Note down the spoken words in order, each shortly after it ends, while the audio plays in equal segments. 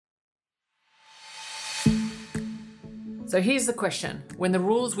So here's the question. When the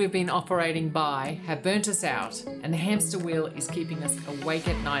rules we've been operating by have burnt us out and the hamster wheel is keeping us awake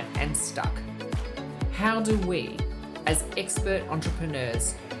at night and stuck, how do we, as expert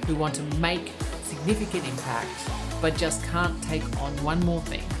entrepreneurs who want to make significant impact but just can't take on one more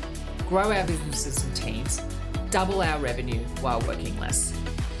thing, grow our businesses and teams, double our revenue while working less?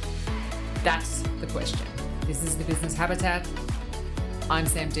 That's the question. This is the Business Habitat. I'm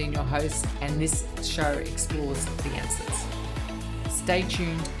Sam Dean, your host, and this show explores the answers. Stay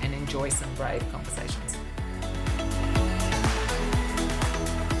tuned and enjoy some brave conversations.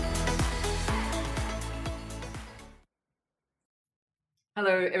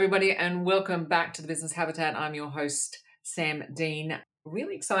 Hello, everybody, and welcome back to the Business Habitat. I'm your host, Sam Dean.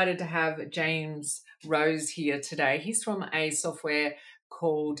 Really excited to have James Rose here today. He's from a software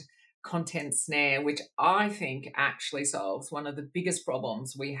called Content Snare, which I think actually solves one of the biggest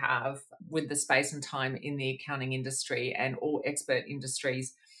problems we have with the space and time in the accounting industry and all expert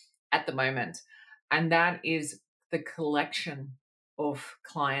industries at the moment. And that is the collection of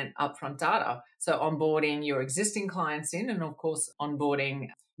client upfront data. So onboarding your existing clients in, and of course, onboarding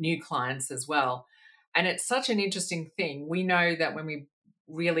new clients as well. And it's such an interesting thing. We know that when we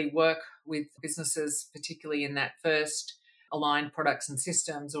really work with businesses, particularly in that first aligned products and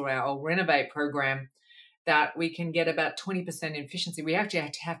systems or our Renovate program, that we can get about 20% efficiency. We actually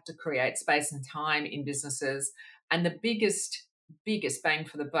have to create space and time in businesses. And the biggest bang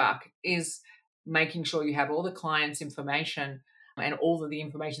for the buck is making sure you have all the client's information and all of the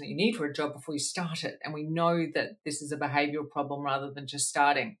information that you need for a job before you start it. And we know that this is a behavioral problem rather than just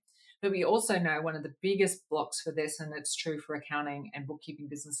starting. But we also know one of the biggest blocks for this, and it's true for accounting and bookkeeping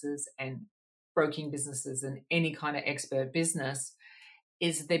businesses and broking businesses and any kind of expert business,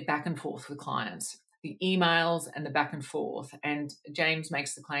 is the back and forth with clients, the emails and the back and forth. And James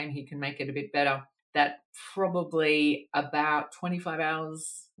makes the claim he can make it a bit better, that probably about 25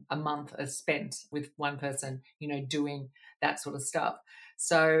 hours a month are spent with one person, doing that sort of stuff.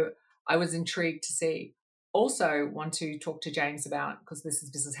 So I was intrigued to see. Also want to talk to James about, because this is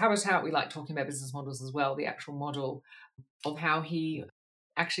Business Habitat, we like talking about business models as well, the actual model of how he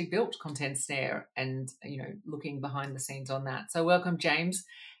actually built Content Snare and, looking behind the scenes on that. So welcome, James.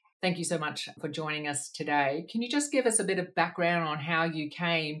 Thank you so much for joining us today. Can you just give us a bit of background on how you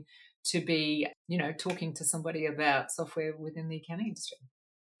came to be, talking to somebody about software within the accounting industry?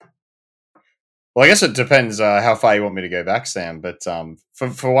 Well, I guess it depends how far you want me to go back, Sam. But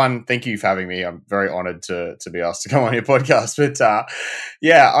for one, thank you for having me. I'm very honoured to be asked to come on your podcast. But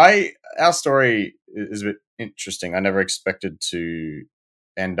our story is a bit interesting. I never expected to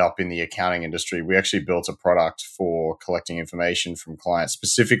end up in the accounting industry. We actually built a product for collecting information from clients,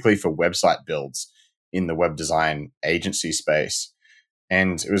 specifically for website builds in the web design agency space.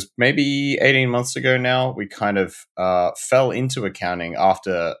 And it was maybe 18 months ago now, we kind of fell into accounting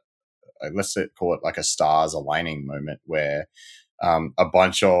after, let's call it like a stars aligning moment, where a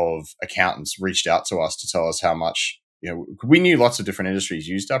bunch of accountants reached out to us to tell us how much, we knew lots of different industries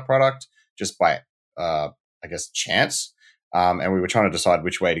used our product just by, chance. And we were trying to decide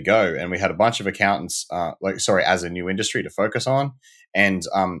which way to go. And we had a bunch of accountants, as a new industry to focus on. And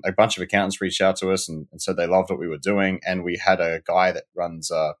a bunch of accountants reached out to us and said they loved what we were doing. And we had a guy that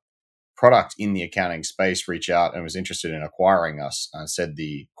runs a product in the accounting space reach out and was interested in acquiring us and said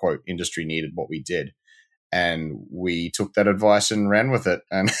the, quote, industry needed what we did. And we took that advice and ran with it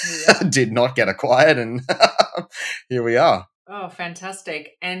and did not get acquired. And here we are. Oh,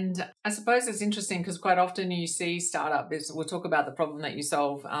 fantastic. And I suppose it's interesting because quite often you see startups, we'll talk about the problem that you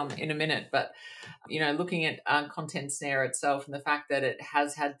solve in a minute, but, looking at Content Snare itself and the fact that it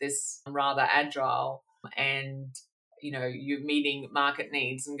has had this rather agile and, you're meeting market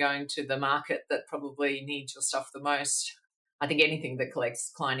needs and going to the market that probably needs your stuff the most. I think anything that collects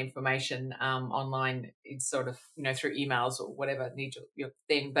client information online, it's sort of, through emails or whatever needs your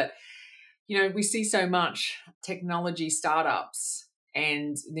thing. But we see so much technology startups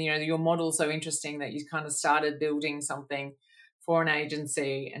and, your model's so interesting that you kind of started building something for an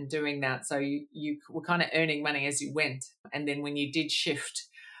agency and doing that. So you were kind of earning money as you went. And then when you did shift,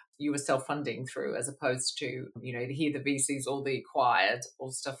 you were self-funding through, as opposed to, here the VCs all the acquired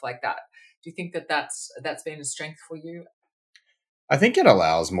or stuff like that. Do you think that that's been a strength for you? I think it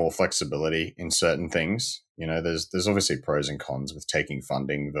allows more flexibility in certain things. There's obviously pros and cons with taking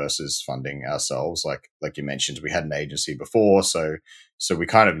funding versus funding ourselves. Like you mentioned, we had an agency before, so we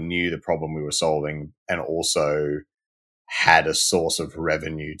kind of knew the problem we were solving and also had a source of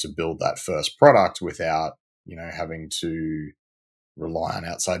revenue to build that first product without, having to rely on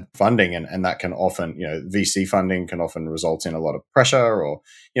outside funding. And that can often, VC funding can often result in a lot of pressure or,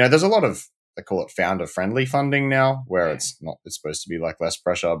 there's a lot of they call it founder friendly funding now, where it's supposed to be like less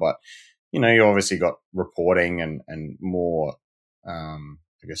pressure, but you obviously got reporting and more, I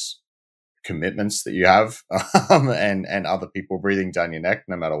guess, commitments that you have, and other people breathing down your neck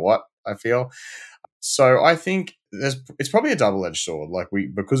no matter what, I feel. So I think it's probably a double-edged sword. Like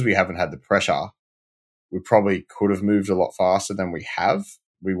because we haven't had the pressure, we probably could have moved a lot faster than we have.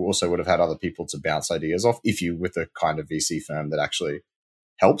 We also would have had other people to bounce ideas off if you with a kind of VC firm that actually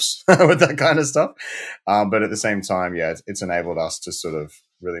helps with that kind of stuff. But at the same time, it's enabled us to sort of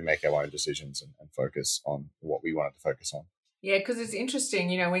really make our own decisions and focus on what we wanted to focus on. Yeah, because it's interesting,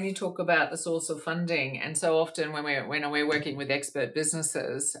 when you talk about the source of funding, and so often when we're working with expert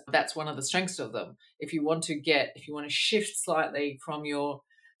businesses, that's one of the strengths of them. If you want to shift slightly from we'll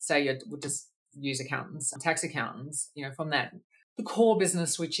just use accountants, tax accountants, from that the core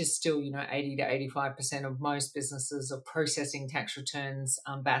business, which is still 80 to 85% of most businesses are processing tax returns,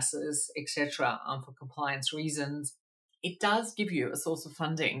 BASs, etc., for compliance reasons. It does give you a source of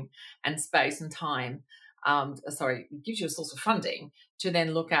funding and space and time. It gives you a source of funding to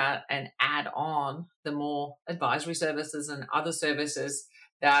then look at and add on the more advisory services and other services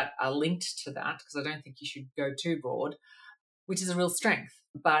that are linked to that, because I don't think you should go too broad, which is a real strength.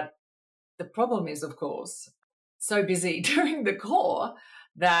 But the problem is, of course, so busy doing the core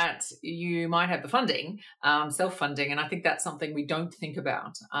that you might have the funding, self-funding. And I think that's something we don't think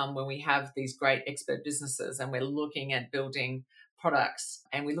about when we have these great expert businesses and we're looking at building products,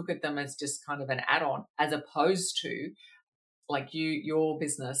 and we look at them as just kind of an add-on, as opposed to like your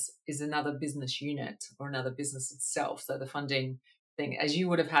business is another business unit or another business itself. So the funding thing, as you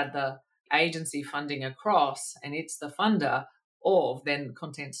would have had the agency funding across, and it's the funder of then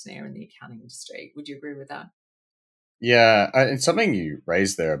Content Snare in the accounting industry. Would you agree with that? Yeah, it's something you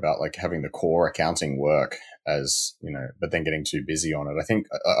raised there about like having the core accounting work as, but then getting too busy on it. I think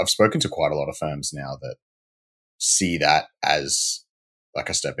I've spoken to quite a lot of firms now that see that as like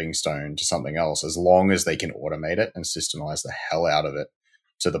a stepping stone to something else, as long as they can automate it and systemize the hell out of it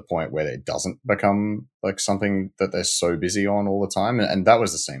to the point where it doesn't become like something that they're so busy on all the time. And that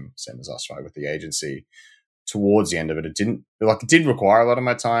was the same as us, right? With the agency, towards the end of it, it did require a lot of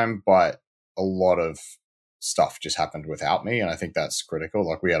my time, but a lot of stuff just happened without me. And I think that's critical.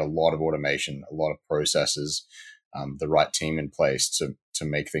 Like we had a lot of automation, a lot of processes, the right team in place to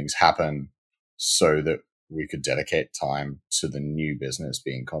make things happen so that we could dedicate time to the new business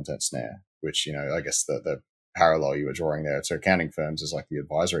being Content Snare, which, I guess the parallel you were drawing there to accounting firms is like the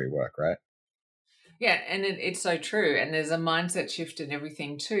advisory work, right? Yeah, and it's so true. And there's a mindset shift in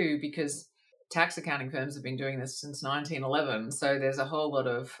everything too, because tax accounting firms have been doing this since 1911. So there's a whole lot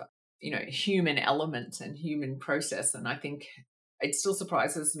of, human element and human process. And I think it still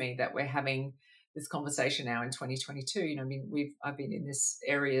surprises me that we're having this conversation now in 2022. I've been in this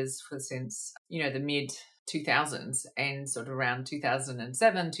areas since, the mid 2000s, and sort of around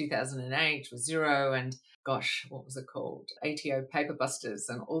 2007, 2008 was Xero, and gosh, what was it called? ATO Paper Busters,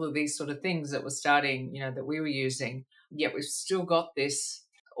 and all of these sort of things that were starting, that we were using. Yet we've still got this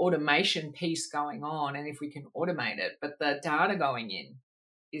automation piece going on, and if we can automate it, but the data going in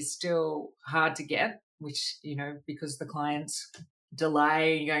is still hard to get, which, because the clients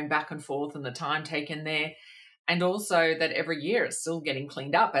delay going back and forth and the time taken there. And also that every year it's still getting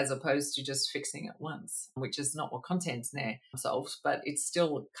cleaned up as opposed to just fixing it once, which is not what Content Snare solves, but it's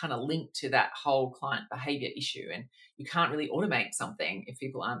still kind of linked to that whole client behavior issue. And you can't really automate something if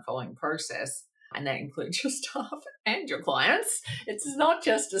people aren't following process. And that includes your staff and your clients. It's not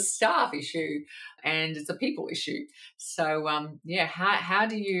just a staff issue, and it's a people issue. So, how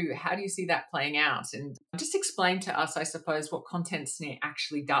do you see that playing out? And just explain to us, I suppose, what Content Snare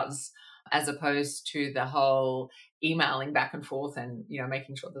actually does, as opposed to the whole emailing back and forth and,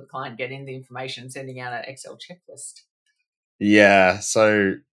 making sure that the client getting the information, sending out an Excel checklist. Yeah,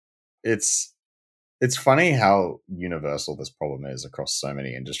 so it's funny how universal this problem is across so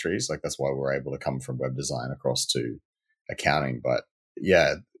many industries. Like that's why we're able to come from web design across to accounting. But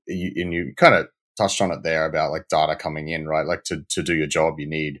yeah, you kind of touched on it there about like data coming in, right? Like to do your job, you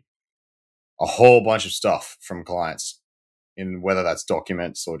need a whole bunch of stuff from clients, in whether that's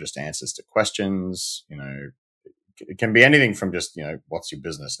documents or just answers to questions. It can be anything from just, what's your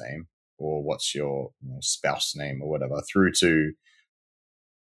business name or what's your spouse name or whatever, through to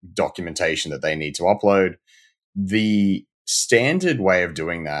documentation that they need to upload. The standard way of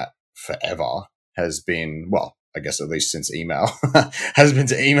doing that forever has been, well, I guess at least since email, has been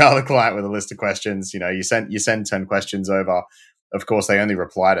to email the client with a list of questions. You send 10 questions over. Of course, they only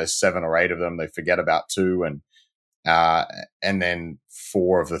reply to 7 or 8 of them. They forget about 2, and then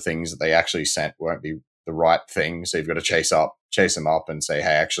 4 of the things that they actually sent won't be the right thing. So you've got to chase them up and say,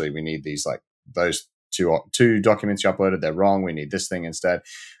 hey, actually, we need these, like those two documents you uploaded, they're wrong. We need this thing instead.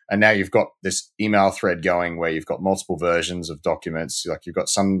 And now you've got this email thread going where you've got multiple versions of documents. Like you've got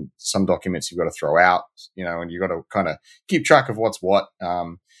some documents you've got to throw out, and you've got to kind of keep track of what's what.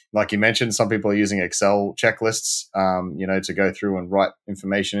 Like you mentioned, some people are using Excel checklists, to go through and write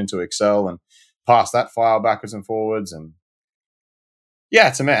information into Excel and pass that file backwards and forwards. And yeah,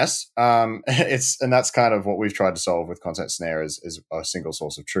 it's a mess. And that's kind of what we've tried to solve with Content Snare is a single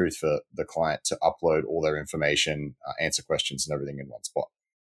source of truth for the client to upload all their information, answer questions and everything in one spot.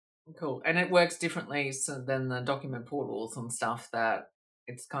 Cool. And it works differently than the document portals and stuff, that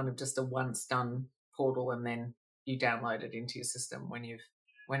it's kind of just a once done portal and then you download it into your system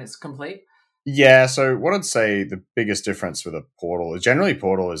when it's complete. Yeah. So what I'd say the biggest difference with a portal is generally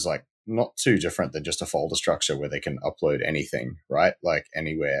portal is like not too different than just a folder structure where they can upload anything, right? Like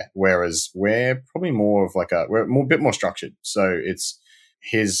anywhere. Whereas we're probably more of like we're a bit more structured. So it's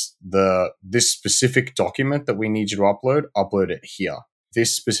this specific document that we need you to upload it here.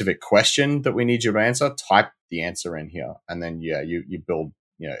 This specific question that we need you to answer, type the answer in here. And then, you build,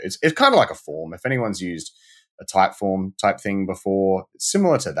 it's kind of like a form. If anyone's used a type form type thing before, it's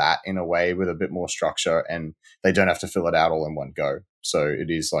similar to that in a way with a bit more structure, and they don't have to fill it out all in one go. So it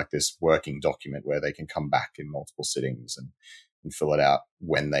is like this working document where they can come back in multiple sittings and fill it out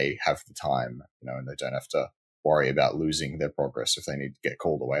when they have the time, and they don't have to worry about losing their progress if they need to get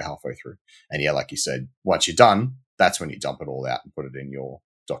called away halfway through. And yeah, like you said, once you're done, that's when you dump it all out and put it in your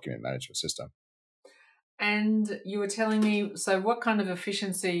document management system. And you were telling me, so what kind of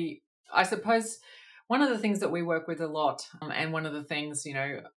efficiency, I suppose one of the things that we work with a lot, and one of the things,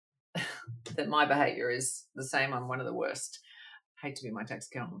 that my behavior is the same, I'm one of the worst. I hate to be my tax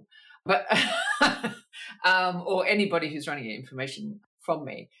accountant, but, or anybody who's running information from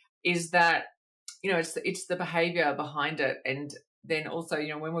me, is that, it's the behavior behind it. And then also,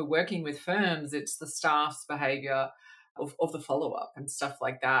 when we're working with firms, it's the staff's behavior of the follow-up and stuff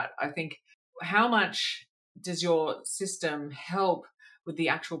like that. I think, how much does your system help with the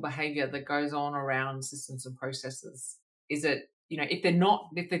actual behavior that goes on around systems and processes? Is it,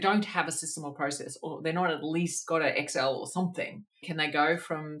 if they don't have a system or process, or they're not at least got an Excel or something, can they go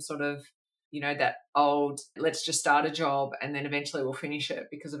from sort of, that old, let's just start a job and then eventually we'll finish it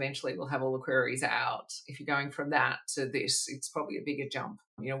because eventually we'll have all the queries out. If you're going from that to this, it's probably a bigger jump.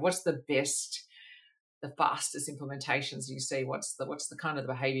 What's the fastest implementations you see? What's the kind of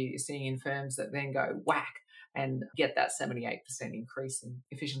the behavior you're seeing in firms that then go whack and get that 78% increase in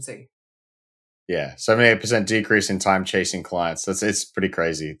efficiency? Yeah, 78% decrease in time chasing clients. It's pretty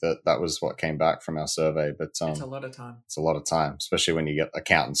crazy that was what came back from our survey. But it's a lot of time. It's a lot of time, especially when you get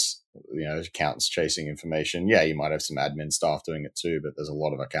accountants chasing information. Yeah, you might have some admin staff doing it too, but there's a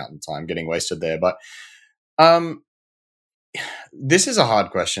lot of accountant time getting wasted there. But this is a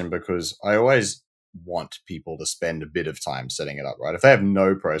hard question because I always want people to spend a bit of time setting it up, right? If they have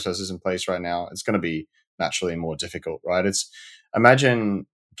no processes in place right now, it's going to be naturally more difficult, right? Imagine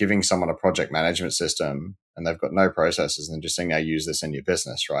giving someone a project management system and they've got no processes and just saying, now use this in your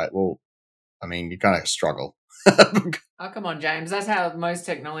business, right? Well, I mean, you kind of struggle. Oh, come on, James. That's how most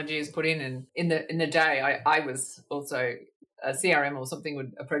technology is put in. And in the day, I was also a CRM or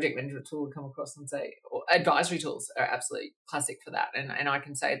something, a project management tool would come across and say, or advisory tools are absolutely classic for that. And I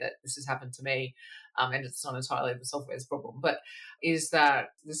can say that this has happened to me, and it's not entirely the software's problem, but is that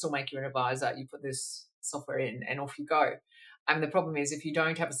this will make you an advisor. You put this software in and off you go. I mean, the problem is if you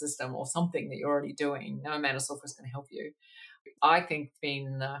don't have a system or something that you're already doing, no amount of software is going to help you. I think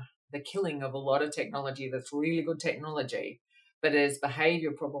being the killing of a lot of technology that's really good technology, but there's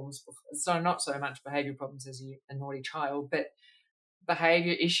behavior problems. So not so much behavior problems as a naughty child, but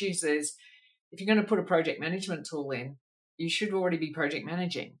behavior issues is if you're going to put a project management tool in, you should already be project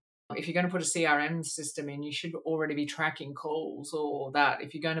managing. If you're going to put a CRM system in, you should already be tracking calls or that.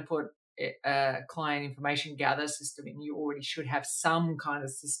 If you're going to put a client information gather system in, you already should have some kind of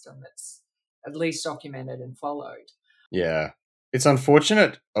system that's at least documented and followed. Yeah. It's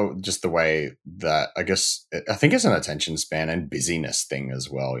unfortunate, just the way that I think it's an attention span and busyness thing as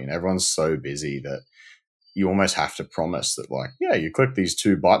well. Everyone's so busy that you almost have to promise that, like, yeah, you click these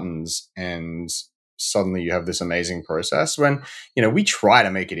two buttons and suddenly you have this amazing process when, we try to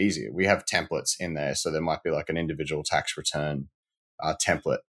make it easier. We have templates in there. So there might be like an individual tax return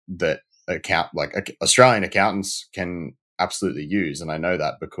template that Australian accountants can absolutely use. And I know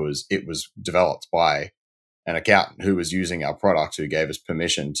that because it was developed by an accountant who was using our product, who gave us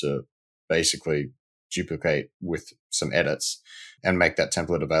permission to basically duplicate with some edits and make that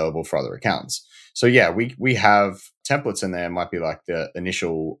template available for other accounts. So yeah, we have templates in there. It might be like the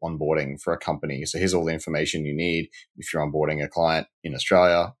initial onboarding for a company. So here's all the information you need if you're onboarding a client in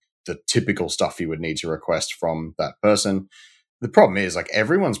Australia, the typical stuff you would need to request from that person. The problem is like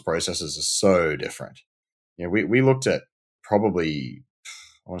everyone's processes are so different. We looked at probably,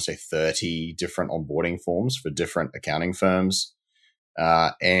 I want to say 30 different onboarding forms for different accounting firms.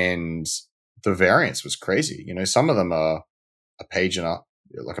 And the variance was crazy. Some of them are a page and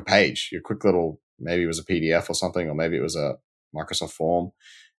like a page, a quick little, maybe it was a PDF or something, or maybe it was a Microsoft form.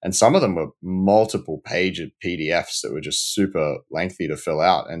 And some of them were multiple page PDFs that were just super lengthy to fill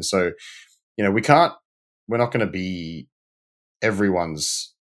out. And so, we're not going to be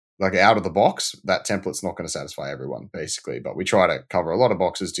everyone's like out of the box. That template's not going to satisfy everyone basically, but we try to cover a lot of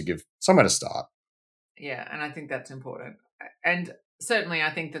boxes to give somewhere to start. Yeah. And I think that's important. And certainly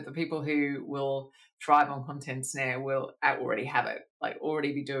I think that the people who will thrive on Content Snare will already have it, like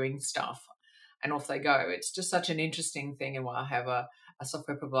already be doing stuff, and off they go. It's just such an interesting thing. And while I have a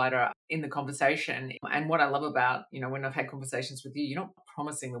software provider in the conversation, and what I love about, when I've had conversations with you, you're not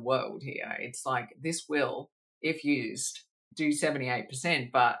promising the world here. It's like this will, if used, do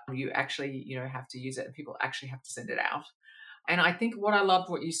 78%, but you actually, have to use it and people actually have to send it out. And I think what I loved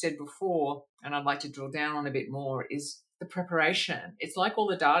what you said before, and I'd like to drill down on a bit more, is the preparation. It's like all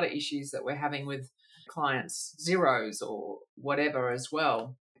the data issues that we're having with clients, Xeros or whatever as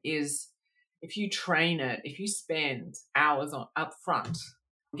well, is if you train it, if you spend hours on up front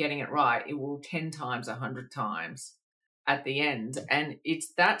getting it right, it will 10 times, 100 times at the end. And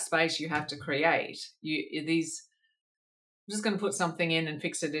it's that space you have to create. I'm just going to put something in and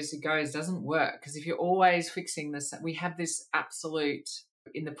fix it as it goes doesn't work, because if you're always fixing this, we have this absolute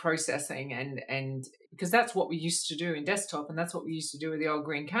in the processing and because that's what we used to do in desktop, and that's what we used to do with the old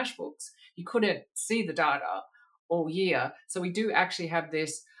green cash books. You couldn't see the data all year. So we do actually have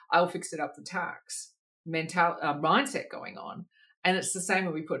this I'll fix it up for tax mindset going on. And it's the same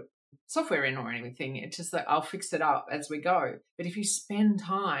when we put software in or anything. It's just that I'll fix it up as we go. But if you spend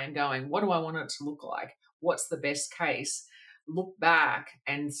time going, what do I want it to look like? What's the best case? Look back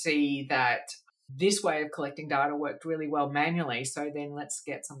and see that this way of collecting data worked really well manually. So then let's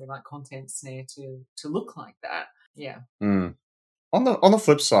get something like Content Snare to look like that. Yeah. On the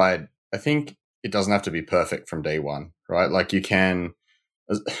flip side, I think it doesn't have to be perfect from day one, right? Like you can,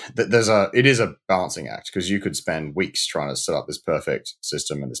 it is a balancing act, because you could spend weeks trying to set up this perfect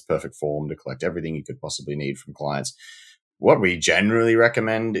system and this perfect form to collect everything you could possibly need from clients. What we generally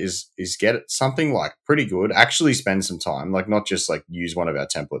recommend is get something like pretty good, actually spend some time, like not just like use one of our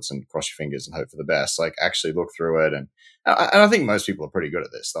templates and cross your fingers and hope for the best, like actually look through it. And I think most people are pretty good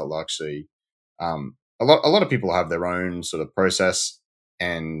at this. They'll actually, a lot of people have their own sort of process,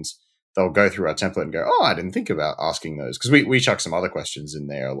 and they'll go through our template and go, oh, I didn't think about asking those. Because we chuck some other questions in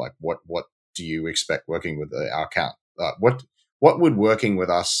there, like what do you expect working with our account? What would working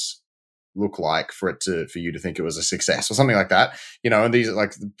with us look like for you to think it was a success or something like that? And these,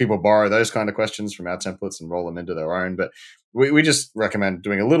 like, people borrow those kind of questions from our templates and roll them into their own. But we just recommend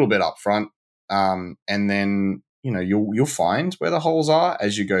doing a little bit up front, and then you'll find where the holes are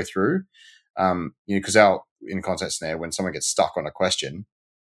as you go through. Because in Content Snare, when someone gets stuck on a question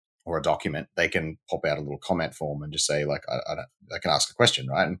or a document, they can pop out a little comment form and just say, like, I can ask a question,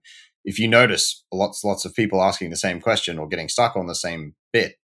 right? And if you notice lots of people asking the same question or getting stuck on the same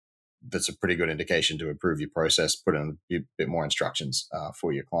bit, that's a pretty good indication to improve your process, put in a bit more instructions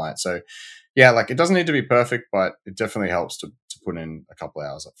for your client. So yeah, like, it doesn't need to be perfect, but it definitely helps to put in a couple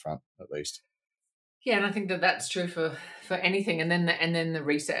hours up front at least. Yeah, and I think that that's true for anything, and then the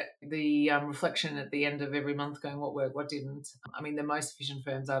reset, the reflection at the end of every month, going what worked, what didn't. I mean, the most efficient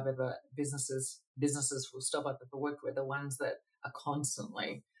firms I've ever businesses full stop I've ever worked with are ones that are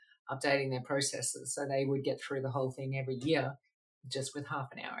constantly updating their processes, so they would get through the whole thing every year, just with half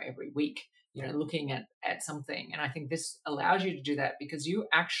an hour every week, looking at something. And I think this allows you to do that because you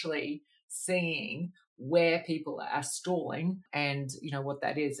actually seeing where people are stalling and what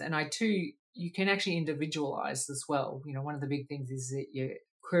that is. And you can actually individualize as well. One of the big things is that your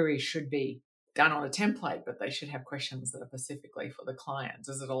queries should be done on a template, but they should have questions that are specifically for the client.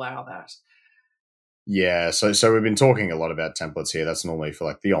 Does it allow that? Yeah, so we've been talking a lot about templates here. That's normally for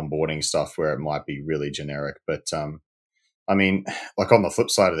like the onboarding stuff where it might be really generic. But I mean, like, on the flip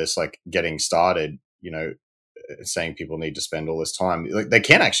side of this, like, getting started, saying people need to spend all this time, like, they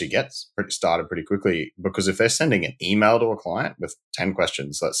can actually get started pretty quickly, because if they're sending an email to a client with 10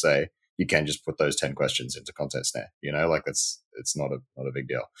 questions, let's say, you can just put those 10 questions into Content Snare, like it's not a big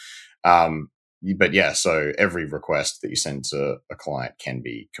deal. But yeah, so every request that you send to a client can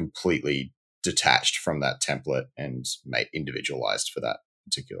be completely detached from that template and made individualized for that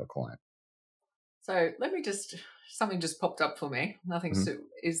particular client. So let me something just popped up for me. Nothing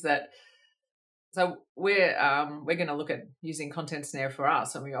is that. So we're going to look at using Content Snare for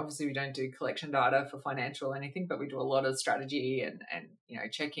us. I mean, obviously we don't do collection data for financial or anything, but we do a lot of strategy and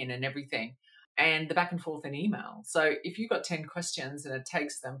check-in and everything, and the back and forth in email. So if you've got 10 questions and it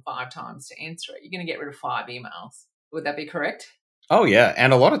takes them 5 times to answer it, you're going to get rid of 5 emails. Would that be correct? Oh yeah,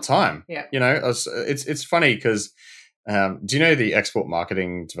 and a lot of time. Yeah. It's funny because do you know the Export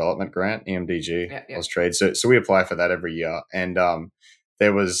Marketing Development Grant, EMDG, Yeah. Austrade? So we apply for that every year, and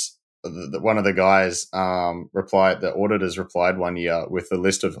there was one of the guys replied. The auditors replied one year with a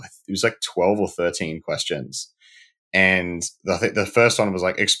list of, it was like 12 or 13 questions, and I think the first one was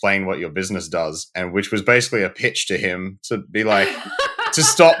like, explain what your business does, and which was basically a pitch to him to be like, to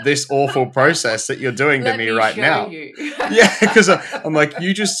stop this awful process that you're doing to me right now. Yeah, because I'm like,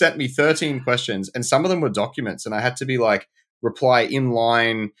 you just sent me 13 questions, and some of them were documents, and I had to be like, reply in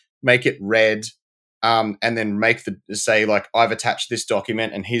line, make it red, and then say like, I've attached this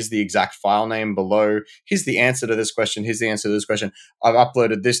document, and here's the exact file name below. Here's the answer to this question. Here's the answer to this question. I've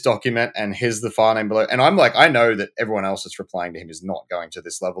uploaded this document, and here's the file name below. And I'm like, I know that everyone else that's replying to him is not going to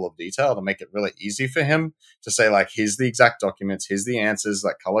this level of detail to make it really easy for him to say like, here's the exact documents, here's the answers,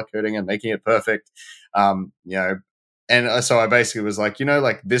 like color coding and making it perfect. And so I basically was like,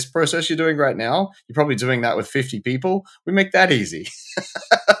 like this process you're doing right now, you're probably doing that with 50 people. We make that easy.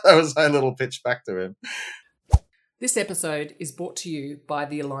 That was my little pitch back to him. This episode is brought to you by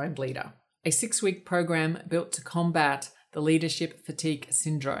The Aligned Leader, a 6-week program built to combat the leadership fatigue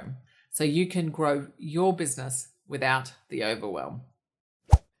syndrome so you can grow your business without the overwhelm.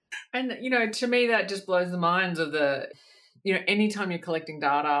 And, to me, that just blows the minds of anytime you're collecting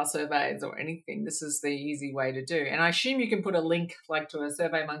data, surveys or anything, this is the easy way to do. And I assume you can put a link like to a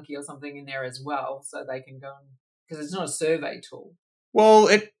SurveyMonkey or something in there as well, so they can go, because it's not a survey tool. Well,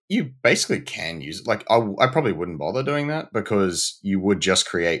 you basically can use it. Like I probably wouldn't bother doing that, because you would just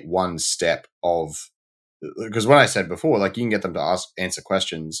create one step because when I said before, like you can get them to answer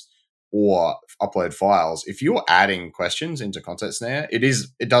questions or upload files. If you're adding questions into Content Snare,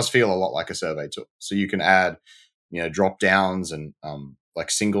 it does feel a lot like a survey tool. So you can add drop downs and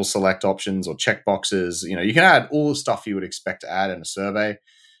like single select options or check boxes. You can add all the stuff you would expect to add in a survey.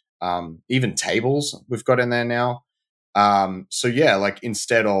 Even tables we've got in there now. So yeah, like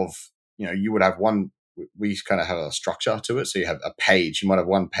instead of, you would have we kind of have a structure to it. So you have a page, you might have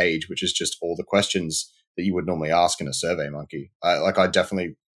one page, which is just all the questions that you would normally ask in a SurveyMonkey. I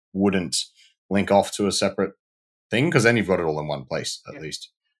definitely wouldn't link off to a separate thing, because then you've got it all in one place at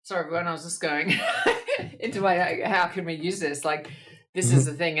least. Sorry, everyone, I was just going into how can we use this? Like, this is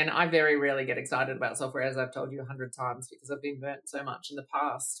the thing. And I very rarely get excited about software, as I've told you 100 times, because I've been burnt so much in the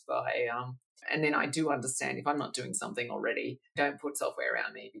past by, and then I do understand if I'm not doing something already, don't put software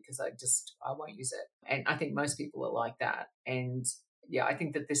around me, because I won't use it. And I think most people are like that. And yeah, I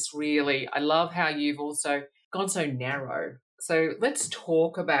think that I love how you've also gone so narrow. So let's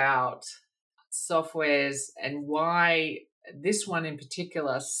talk about softwares and why this one in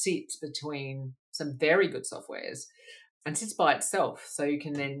particular sits between some very good softwares and sits by itself. So you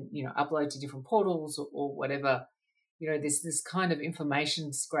can then, upload to different portals or whatever. This kind of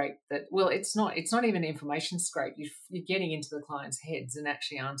information scrape that, well, it's not even information scrape. You're getting into the client's heads and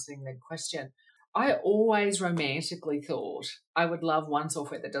actually answering their question. I always romantically thought I would love one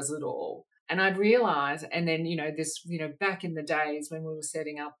software that does it all. And I'd realize, and then, back in the days when we were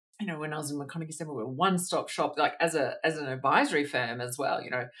setting up, when I was in McConaughey, we were a one-stop shop, like as an advisory firm as well,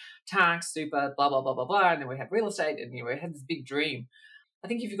 tax, super, blah, blah, blah, blah, blah. And then we had real estate, and, we had this big dream. I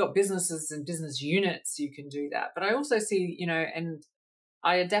think if you've got businesses and business units, you can do that. But I also see, and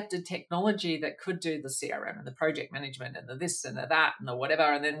I adapted technology that could do the CRM and the project management and the this and the that and the whatever.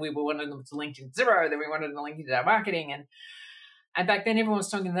 And then we wanted them to link into Xero. Then we wanted them to link into our marketing. And back then everyone was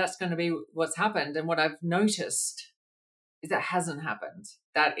talking that's going to be what's happened. And what I've noticed is that hasn't happened,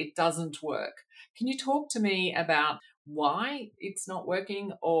 that it doesn't work. Can you talk to me about why it's not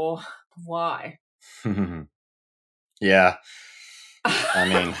working, or why? Yeah. I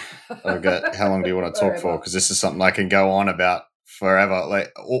mean, how long do you want to talk for? Because this is something I can go on about forever.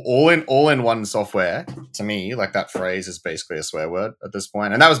 Like all in one software, to me, like that phrase is basically a swear word at this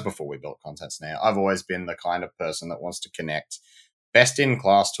point. And that was before we built Content Snare. I've always been the kind of person that wants to connect best in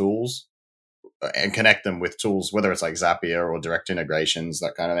class tools and connect them with tools, whether it's like Zapier or direct integrations,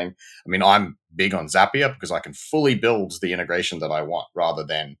 that kind of thing. I mean, I'm big on Zapier because I can fully build the integration that I want rather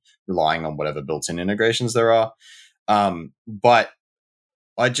than relying on whatever built-in integrations there are. But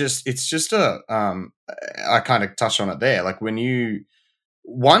I kind of touched on it there. Like when you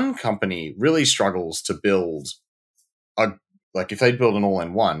one company really struggles to build like if they build an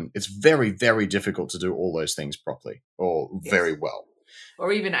all-in-one, it's very, very difficult to do all those things properly or very well.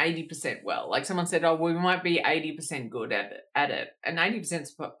 Or even 80% well. Like someone said, oh, we might be 80% good at it. And 80%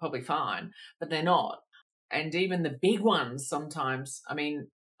 is probably fine, but they're not. And even the big ones sometimes, I mean,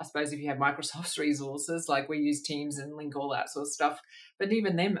 I suppose if you have Microsoft's resources, like we use Teams and Lync, all that sort of stuff, but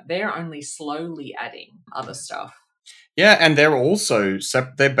even them, they're only slowly adding other stuff. Yeah, and they're also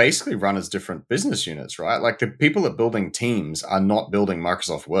they're basically run as different business units, right? Like the people that building Teams are not building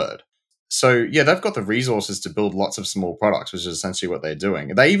Microsoft Word. So yeah, they've got the resources to build lots of small products, which is essentially what they're doing.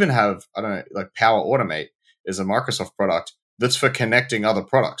 They even have, I don't know, like Power Automate is a Microsoft product that's for connecting other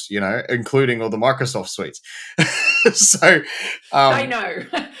products, including all the Microsoft suites. So I know.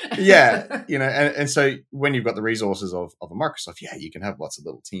 Yeah, and so when you've got the resources of a Microsoft, yeah, you can have lots of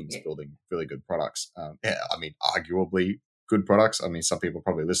little teams building really good products. Yeah, I mean, arguably good products. I mean, some people are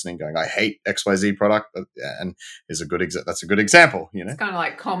probably listening going, I hate XYZ product, and is that's a good example, It's kind of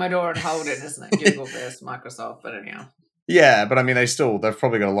like Commodore and Holden, isn't it? Google versus Microsoft, but anyhow. Yeah, but I mean, they've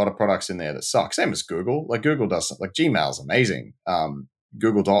probably got a lot of products in there that suck. Same as Google. Like Google does, like Gmail's amazing.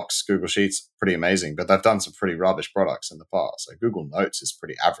 Google Docs, Google Sheets, pretty amazing, but they've done some pretty rubbish products in the past. Like Google Notes is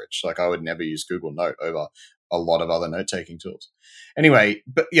pretty average. Like I would never use Google Note over a lot of other note-taking tools. Anyway,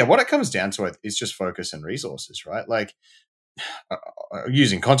 but yeah, what it comes down to is just focus and resources, right? Like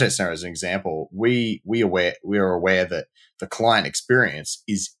using Content Snare as an example, we are aware that the client experience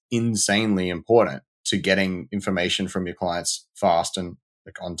is insanely important to getting information from your clients fast and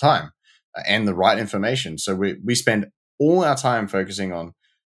like on time and the right information. So we spend all our time focusing on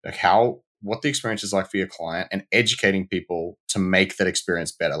like what the experience is like for your client and educating people to make that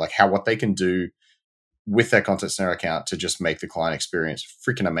experience better, like what they can do with their Content Snare account to just make the client experience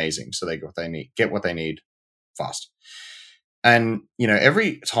freaking amazing so they get what they need fast. And,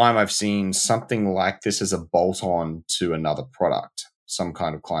 every time I've seen something like this as a bolt-on to another product, some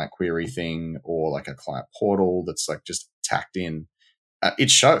kind of client query thing or like a client portal that's like just tacked in, it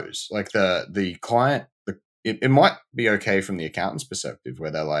shows like the client, it might be okay from the accountant's perspective where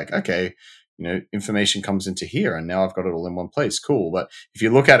they're like, okay, information comes into here and now I've got it all in one place. Cool. But if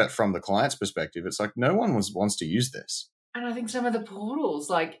you look at it from the client's perspective, it's like no one wants to use this. And I think some of the portals,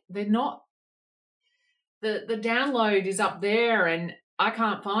 like they're not, the download is up there and I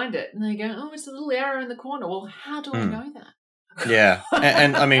can't find it. And they go, oh, it's a little arrow in the corner. Well, how do I know that? Yeah.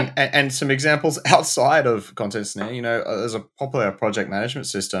 And I mean, and some examples outside of Content Snare, there's a popular project management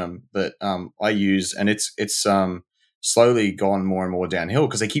system that I use, and it's slowly gone more and more downhill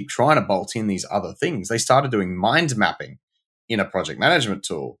because they keep trying to bolt in these other things. They started doing mind mapping in a project management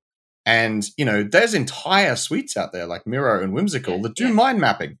tool. And, there's entire suites out there like Miro and Whimsical that do mind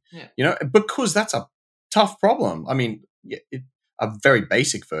mapping, because that's a tough problem. I mean, a very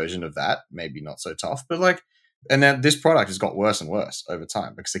basic version of that, maybe not so tough, but like, and then this product has got worse and worse over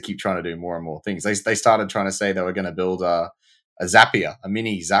time because they keep trying to do more and more things. They started trying to say they were going to build a Zapier, a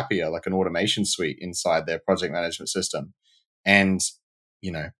mini Zapier, like an automation suite inside their project management system. And,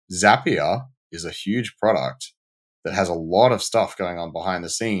 Zapier is a huge product that has a lot of stuff going on behind the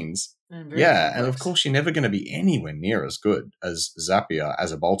scenes. And of course, you're never going to be anywhere near as good as Zapier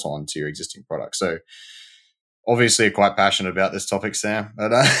as a bolt-on to your existing product. So obviously quite passionate about this topic, Sam,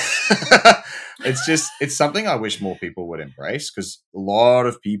 but it's something I wish more people would embrace because a lot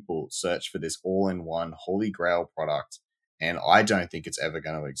of people search for this all-in-one holy grail product. And I don't think it's ever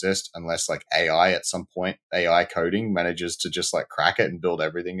going to exist unless like AI at some point, AI coding manages to just like crack it and build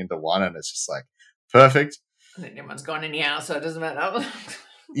everything into one. And it's just like perfect. And then everyone's gone anyhow, so it doesn't matter.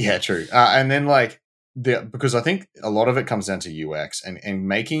 Yeah, true. And then like because I think a lot of it comes down to UX and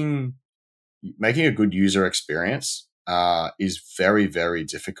making a good user experience is very, very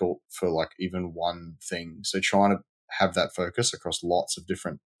difficult for like even one thing. So trying to have that focus across lots of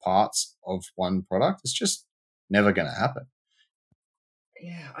different parts of one product is just never going to happen.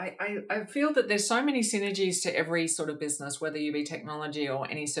 Yeah, I feel that there's so many synergies to every sort of business, whether you be technology or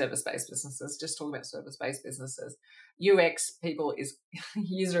any service-based businesses. Just talk about service-based businesses. UX people is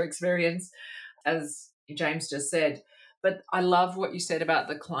user experience, as James just said. But I love what you said about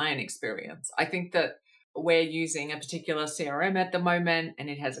the client experience. I think that we're using a particular CRM at the moment and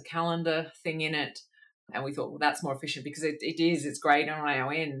it has a calendar thing in it. And we thought, well, that's more efficient because it's great on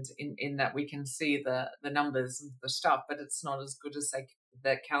our end in that we can see the numbers and the stuff, but it's not as good as say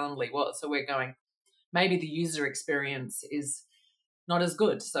the Calendly was. So we're going, maybe the user experience is not as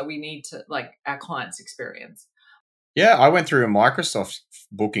good. So we need to like our client's experience. Yeah, I went through a Microsoft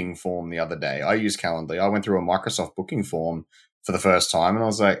booking form the other day. I use Calendly. I went through a Microsoft booking form for the first time and I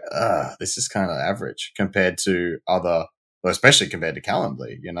was like, this is kind of average compared to other well, especially compared to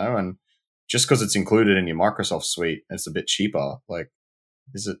Calendly, and just because it's included in your Microsoft suite, it's a bit cheaper. Like,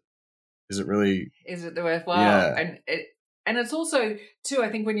 is it really? Is it the worthwhile? Yeah. And it's also too, I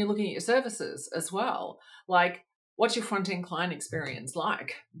think, when you're looking at your services as well, like, what's your front end client experience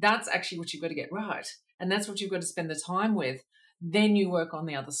like? That's actually what you've got to get right, and that's what you've got to spend the time with. Then you work on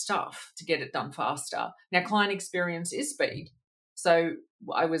the other stuff to get it done faster. Now, client experience is speed. So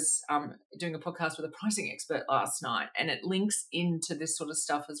I was doing a podcast with a pricing expert last night, and it links into this sort of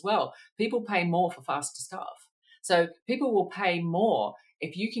stuff as well. People pay more for faster stuff. So people will pay more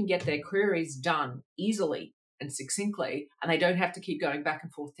if you can get their queries done easily and succinctly, and they don't have to keep going back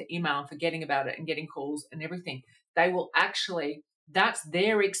and forth to email and forgetting about it and getting calls and everything. They will actually, that's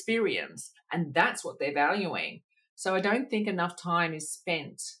their experience, and that's what they're valuing. So I don't think enough time is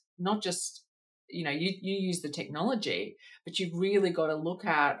spent, not just, you use the technology, but you've really got to look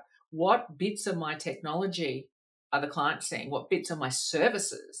at what bits of my technology are the clients seeing, what bits of my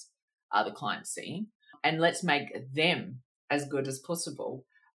services are the clients seeing, and let's make them as good as possible.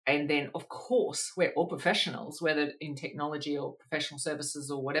 And then, of course, we're all professionals, whether in technology or professional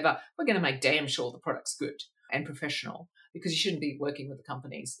services or whatever, we're going to make damn sure the product's good and professional, because you shouldn't be working with the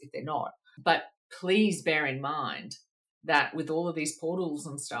companies if they're not. But please bear in mind that with all of these portals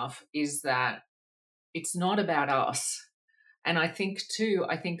and stuff, is that it's not about us. And I think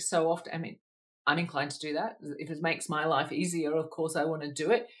so often, I'm inclined to do that. If it makes my life easier, of course, I want to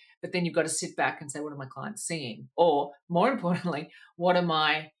do it. But then you've got to sit back and say, what are my clients seeing? Or more importantly, what are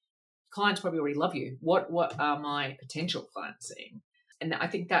my clients probably already love you? What are my potential clients seeing? And I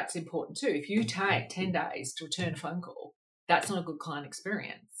think that's important too. If you take 10 days to return a phone call, that's not a good client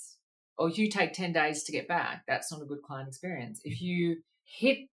experience. Or if you take 10 days to get back, that's not a good client experience. If you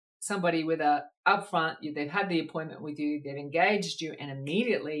hit somebody with a upfront, they've had the appointment with you, they've engaged you, and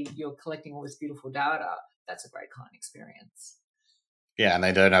immediately you're collecting all this beautiful data, that's a great client experience. Yeah, and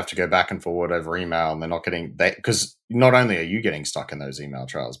they don't have to go back and forward over email, and they're not getting, because not only are you getting stuck in those email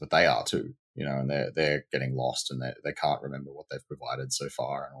trails, but they are too, and they're getting lost, and they can't remember what they've provided so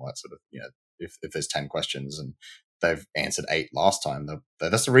far and all that sort of, if there's 10 questions and they've answered 8 last time,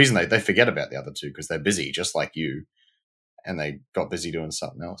 that's the reason they forget about the other 2, because they're busy just like you, and they got busy doing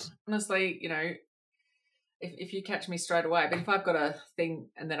something else. Honestly, if you catch me straight away, but if I've got a thing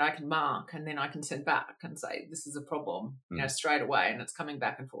and then I can mark and then I can send back and say, this is a problem, straight away, and it's coming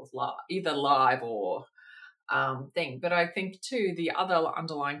back and forth either live or thing. But I think too, the other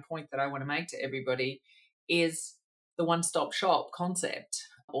underlying point that I want to make to everybody is the one-stop shop concept,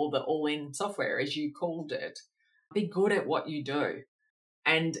 or the all-in software, as you called it. Be good at what you do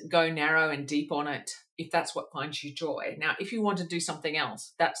and go narrow and deep on it if that's what finds you joy. Now, if you want to do something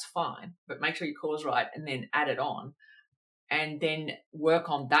else, that's fine, but make sure your core is right and then add it on, and then work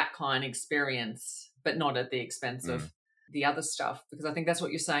on that client experience, but not at the expense of the other stuff, because I think that's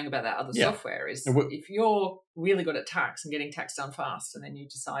what you're saying about that other software is if you're really good at tax and getting tax done fast, and then you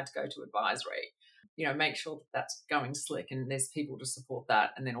decide to go to advisory, make sure that that's going slick and there's people to support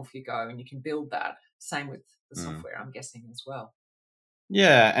that, and then off you go and you can build that. Same with the software, I'm guessing, as well.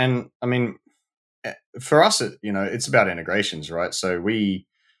 Yeah, and I mean, for us, it's about integrations, right? So we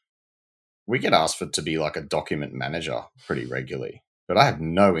get asked for to be like a document manager pretty regularly, but I have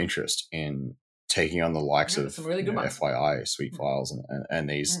no interest in taking on the likes of some really good FYI suite files and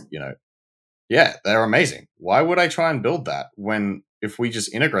these, they're amazing. Why would I try and build that when, if we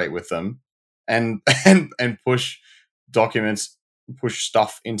just integrate with them and push documents, push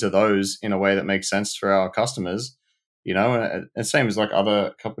stuff into those in a way that makes sense for our customers, and same as like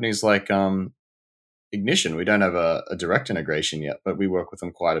other companies like Ignition. We don't have a direct integration yet, but we work with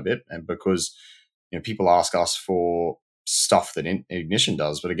them quite a bit, and because people ask us for stuff that Ignition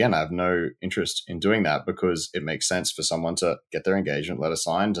does, but again, I have no interest in doing that, because it makes sense for someone to get their engagement letter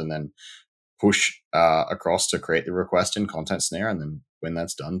signed and then push across to create the request in Content Snare, and then when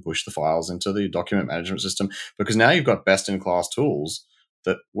that's done, push the files into the document management system, because now you've got best-in-class tools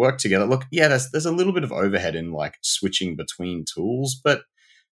that work together. Look, there's a little bit of overhead in like switching between tools, but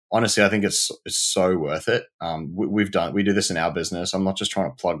honestly, I think it's so worth it. We do this in our business. I'm not just trying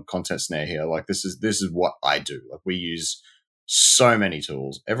to plug Content Snare here. Like this is what I do. Like we use so many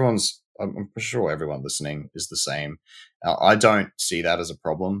tools. I'm sure everyone listening is the same. I don't see that as a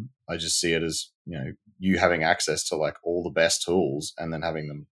problem. I just see it as, you having access to like all the best tools and then having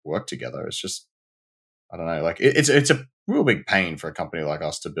them work together. It's just, I don't know, like it's a real big pain for a company like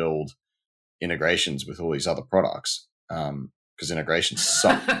us to build integrations with all these other products. Because integrations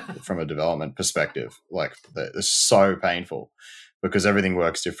suck from a development perspective. Like they're so painful because everything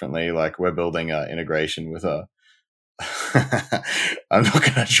works differently. Like we're building an integration with a I'm not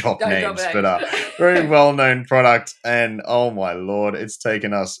going to drop Don't names, drop but names. very well-known product. And oh my Lord, it's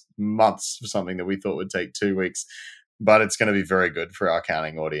taken us months for something that we thought would take 2 weeks, but it's going to be very good for our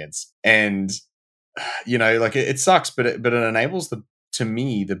accounting audience. And, like it sucks, but it enables to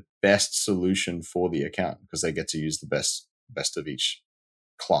me, the best solution for the account, because they get to use the best of each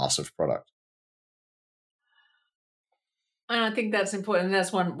class of product. And I think that's important. And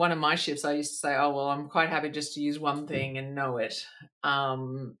that's one of my shifts. I used to say, oh, well, I'm quite happy just to use one thing and know it,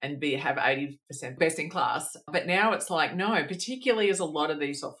 and have 80% best in class. But now it's like, no, particularly as a lot of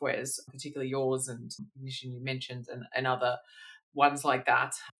these softwares, particularly yours and Ignition you mentioned and other ones like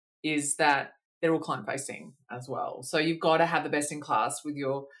that, is that they're all client facing as well. So you've got to have the best in class with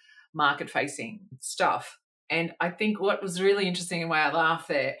your market facing stuff. And I think what was really interesting and why I laugh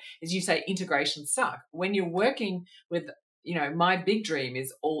there is you say integrations suck. When you're working with, my big dream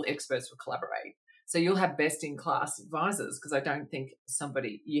is all experts will collaborate. So you'll have best in class advisors, because I don't think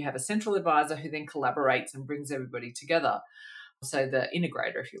you have a central advisor who then collaborates and brings everybody together. So the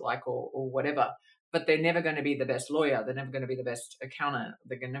integrator, if you like, or whatever, but they're never going to be the best lawyer. They're never going to be the best accountant.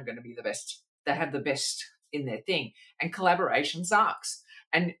 They're never going to be the best. They have the best in their thing, and collaboration sucks.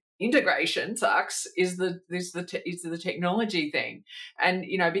 And integration sucks is the technology thing. And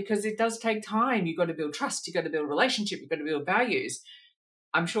because it does take time. You've got to build trust, you've got to build relationship, you've got to build values.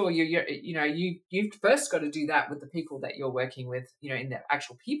 I'm sure you've first got to do that with the people that you're working with, in the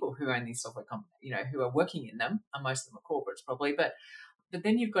actual people who own these software companies, who are working in them, and most of them are corporates probably, but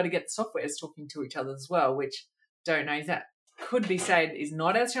then you've got to get the softwares talking to each other as well, which don't know, that could be said is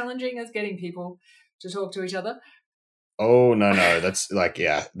not as challenging as getting people to talk to each other. Oh, no. That's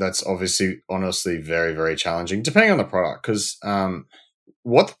that's honestly very, very challenging, depending on the product. Because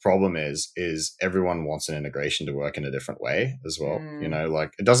what the problem is everyone wants an integration to work in a different way as well.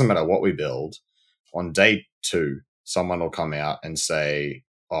 It doesn't matter what we build. On day 2, someone will come out and say,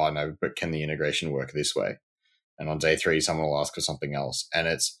 oh, no, but can the integration work this way? And on day 3, someone will ask for something else. And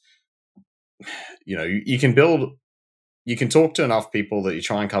it's, you can talk to enough people that you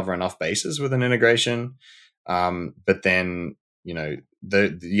try and cover enough bases with an integration. But then,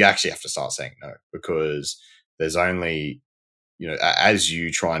 you actually have to start saying no, because there's only, as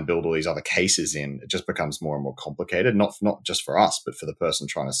you try and build all these other cases in, it just becomes more and more complicated, not just for us, but for the person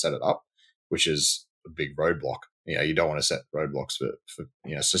trying to set it up, which is a big roadblock. You don't want to set roadblocks for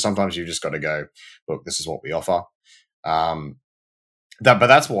so sometimes you've just got to go, look, this is what we offer. But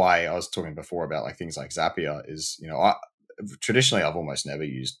that's why I was talking before about things like Zapier is, traditionally I've almost never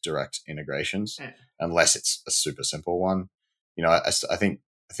used direct integrations unless it's a super simple one. I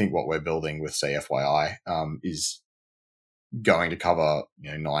think what we're building with, say, FYI, is going to cover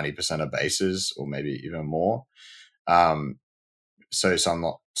 90% of bases, or maybe even more. So I'm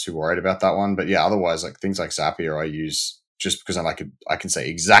not too worried about that one. But yeah, otherwise, things like Zapier I use just because I can say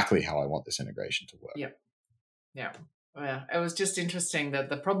exactly how I want this integration to work. Yep. Yeah. Well, it was just interesting that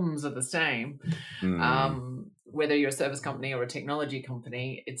the problems are the same. Whether you're a service company or a technology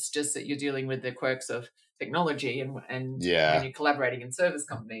company, it's just that you're dealing with the quirks of technology, and when you're collaborating in service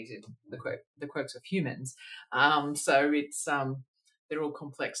companies, the quirks of humans. So it's they're all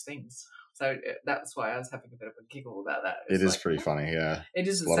complex things. So that's why I was having a bit of a giggle about that. It is pretty funny, yeah. It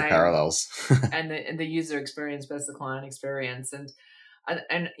is a lot of parallels, and the user experience versus the client experience, and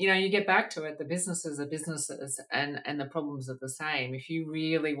you get back to it. The businesses are businesses, and the problems are the same. If you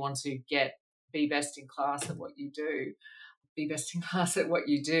really want to be best in class at what you do,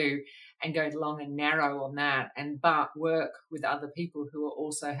 and go long and narrow on that, but work with other people who are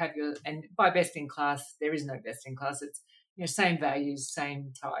also have your. And by best in class, there is no best in class. It's same values,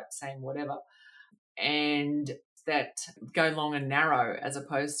 same type, same whatever, and that go long and narrow as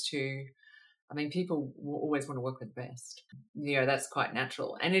opposed to. I mean, people will always want to work with the best. That's quite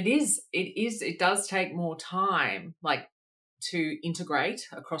natural. And it does take more time, to integrate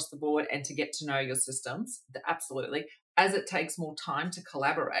across the board and to get to know your systems, absolutely, as it takes more time to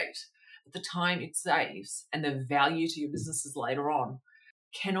collaborate. But the time it saves and the value to your businesses later on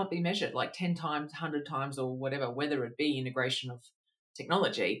cannot be measured 10 times, 100 times, or whatever, whether it be integration of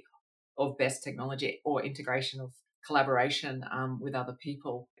technology, of best technology, or integration of collaboration with other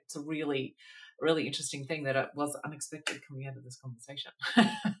people. It's a really interesting thing that it was unexpected coming out of this conversation.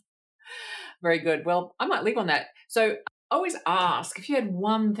 Very good. Well, I might leave on that. So I always ask, if you had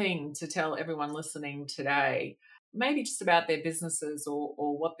one thing to tell everyone listening today, maybe just about their businesses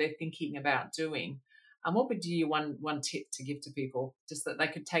or what they're thinking about doing, what would you one tip to give to people, just that they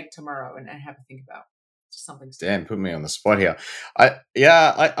could take tomorrow and have a think about? Just something. Damn, put me on the spot here. I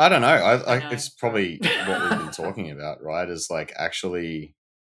don't know. I know. It's probably what we've been talking about, right? Is actually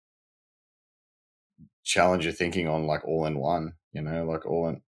challenge your thinking on like all-in-one, like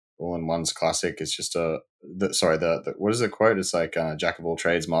all-in-one's classic. It's just the what is the quote? It's like jack of all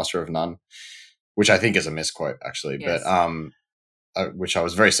trades, master of none, which I think is a misquote actually. Yes. But which I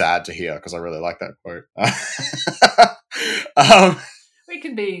was very sad to hear because I really like that quote. We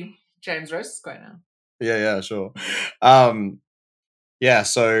can be James Rose's quote now. Yeah, sure. So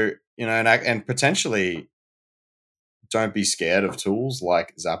and potentially don't be scared of tools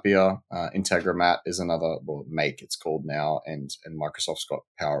like Zapier. Integromat is another, Make it's called now, and Microsoft's got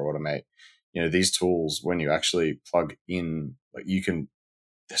Power Automate. These tools, when you actually plug in, like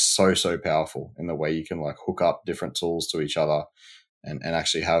they're so powerful in the way you can like hook up different tools to each other and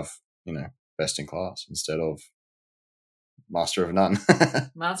actually have, best in class instead of master of none.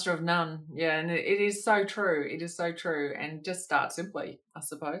 Master of none. Yeah. And it is so true. It is so true. And just start simply, I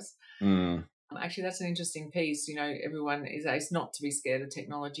suppose. Actually, that's an interesting piece. Everyone is asked not to be scared of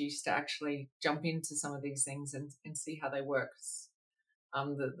technologies, to actually jump into some of these things and see how they work.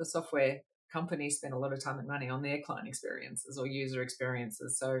 The software companies spend a lot of time and money on their client experiences or user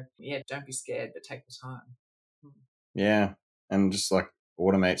experiences. So, yeah, don't be scared, but take the time. Yeah, and just like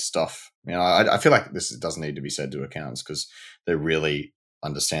automate stuff. I feel like this doesn't need to be said to accountants because they really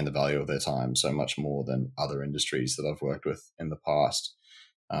understand the value of their time so much more than other industries that I've worked with in the past.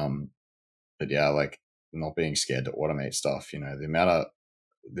 But yeah, like not being scared to automate stuff. I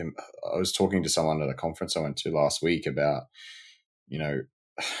was talking to someone at a conference I went to last week about,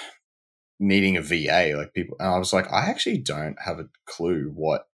 needing a VA, like people, and I was like, I actually don't have a clue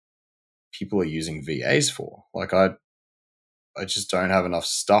what people are using VAs for. Like I just don't have enough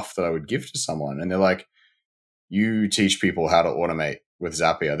stuff that I would give to someone. And they're like, you teach people how to automate with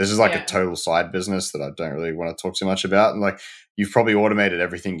Zapier. This is like a total side business that I don't really want to talk too much about. And like, you've probably automated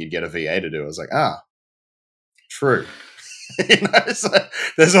everything you'd get a VA to do. I was like, true. So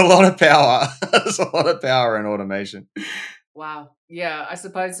there's a lot of power. There's a lot of power in automation. Wow. Yeah, I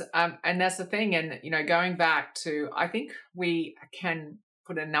suppose. And that's the thing. And, going back to, I think we can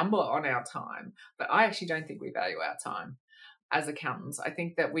put a number on our time, but I actually don't think we value our time as accountants. I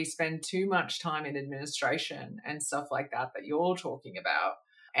think that we spend too much time in administration and stuff like that you're talking about,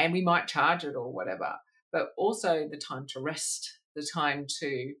 and we might charge it or whatever, but also the time to rest, the time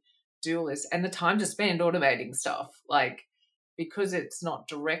to do all this, and the time to spend automating stuff, like, because it's not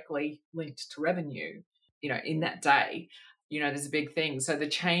directly linked to revenue, in that day, there's a big thing. So the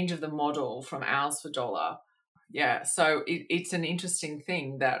change of the model from hours for dollar. Yeah. So it's an interesting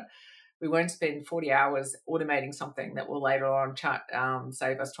thing that we won't spend 40 hours automating something that will later on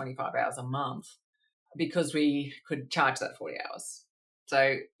save us 25 hours a month because we could charge that 40 hours.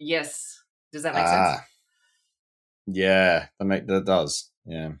 So, yes. Does that make sense? Yeah, that does.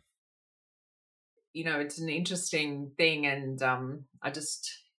 Yeah. It's an interesting thing. And I'm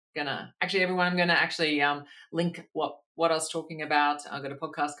going to link what I was talking about. I've got a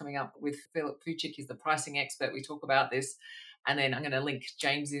podcast coming up with Philip Fuchik. He's the pricing expert. We talk about this. And then I'm going to link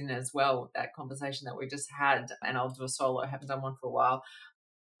James in as well, that conversation that we just had. And I'll do a solo. I haven't done one for a while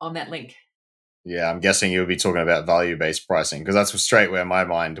on that link. Yeah, I'm guessing you'll be talking about value-based pricing because that's straight where my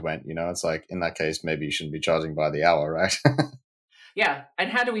mind went. It's like, in that case, maybe you shouldn't be charging by the hour, right? Yeah. And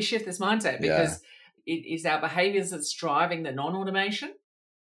how do we shift this mindset? Because it is our behaviors that's driving the non-automation.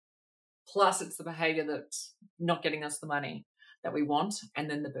 Plus, it's the behavior that's not getting us the money that we want. And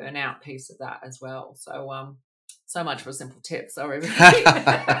then the burnout piece of that as well. So much for a simple tip. Sorry. But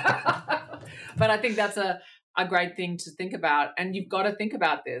I think that's a great thing to think about. And you've got to think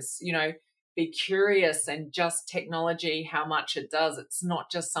about this, be curious, and just technology, how much it does. It's not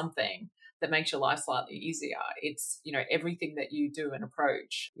just something that makes your life slightly easier. It's, everything that you do and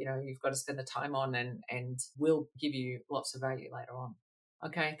approach, you've got to spend the time on and will give you lots of value later on.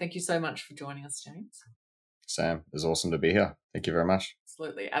 Okay. Thank you so much for joining us, James. Sam, it's awesome to be here. Thank you very much.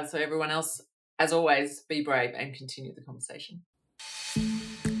 Absolutely. And so everyone else, as always, be brave and continue the conversation.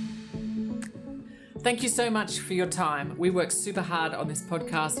 Thank you so much for your time. We work super hard on this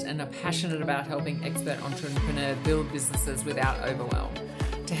podcast and are passionate about helping expert entrepreneurs build businesses without overwhelm.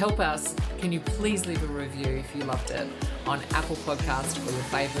 To help us, can you please leave a review if you loved it on Apple Podcast or your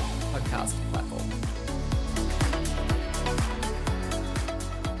favorite podcast platform?